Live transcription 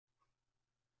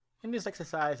In this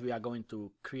exercise, we are going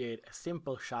to create a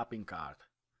simple shopping cart.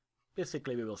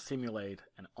 Basically, we will simulate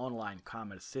an online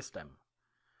commerce system.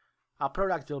 Our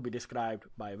product will be described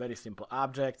by very simple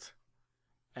objects,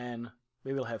 and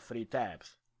we will have 3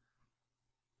 tabs,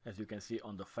 as you can see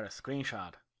on the first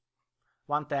screenshot.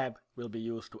 One tab will be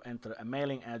used to enter a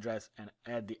mailing address and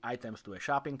add the items to a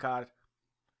shopping cart,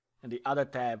 and the other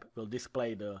tab will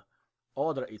display the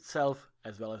order itself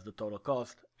as well as the total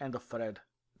cost, and the third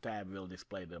tab will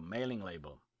display the mailing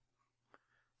label.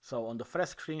 So on the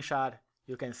first screenshot,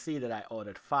 you can see that I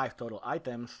ordered 5 total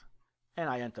items and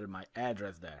I entered my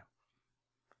address there.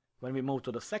 When we move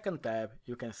to the second tab,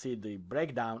 you can see the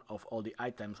breakdown of all the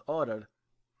items ordered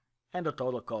and the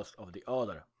total cost of the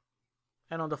order.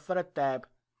 And on the third tab,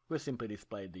 we simply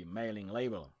display the mailing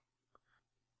label.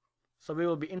 So we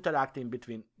will be interacting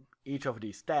between each of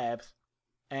these tabs,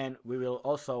 and we will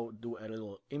also do a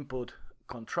little input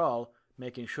control,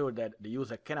 making sure that the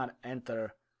user cannot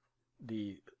enter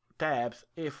the tabs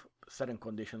if certain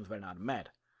conditions were not met.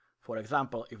 For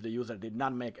example, if the user did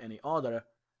not make any order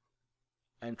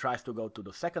and tries to go to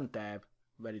the second tab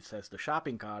where it says the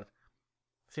shopping cart,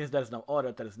 since there's no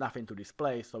order, there is nothing to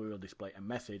display, so we will display a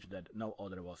message that no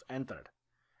order was entered.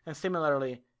 And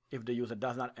similarly, if the user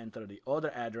does not enter the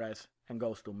order address and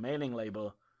goes to mailing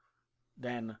label,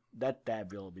 then that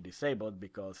tab will be disabled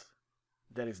because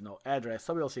there is no address,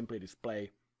 so we will simply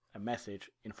display a message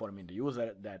informing the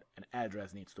user that an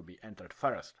address needs to be entered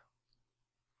first.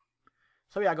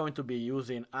 So we are going to be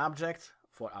using objects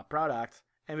for our product,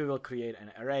 and we will create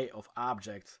an array of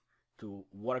objects to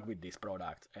work with this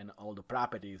product and all the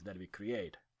properties that we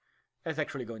create. There's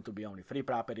actually going to be only 3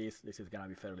 properties. This is going to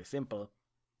be fairly simple,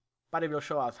 but it will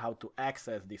show us how to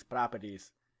access these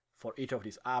properties for each of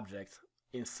these objects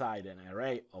inside an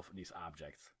array of these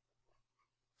objects.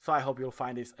 So I hope you'll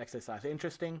find this exercise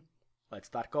interesting. Let's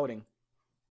start coding.